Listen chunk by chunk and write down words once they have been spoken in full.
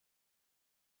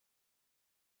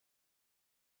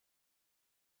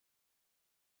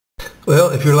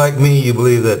Well, if you're like me, you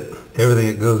believe that everything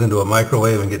that goes into a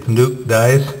microwave and gets nuked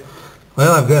dies.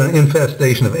 Well, I've got an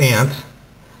infestation of ants,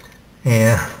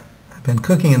 and I've been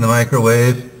cooking in the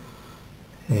microwave,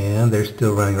 and they're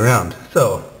still running around.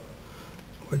 So,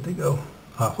 where'd they go?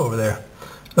 Off over there.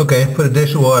 Okay, put a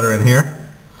dish of water in here.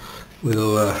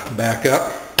 We'll back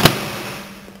up,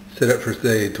 set it for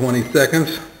say 20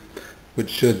 seconds, which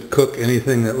should cook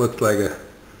anything that looks like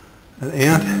an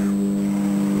ant.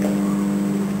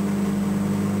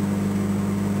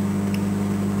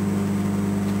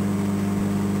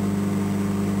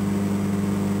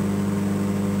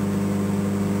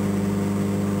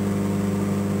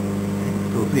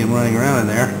 Still see him running around in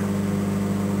there.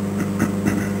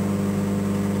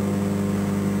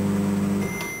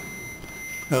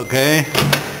 Okay,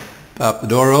 pop the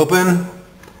door open,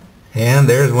 and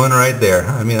there's one right there.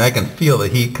 I mean, I can feel the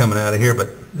heat coming out of here, but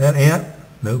that ant,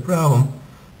 no problem.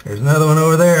 There's another one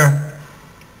over there.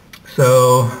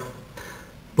 So,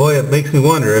 boy, it makes me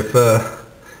wonder if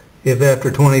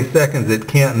after 20 seconds it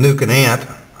can't nuke an ant.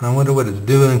 I wonder what it's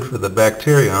doing for the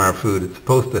bacteria on our food. It's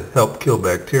supposed to help kill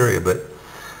bacteria, but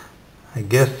I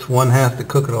guess one has to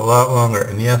cook it a lot longer.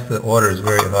 And yes, the water is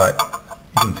very hot.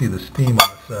 You can see the steam on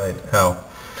the side. Ow.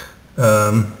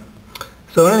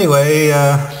 So anyway,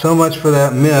 so much for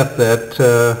that myth that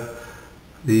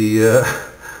the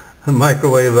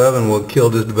microwave oven will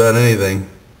kill just about anything.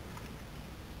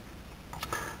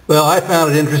 Well, I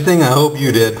found it interesting. I hope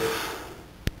you did.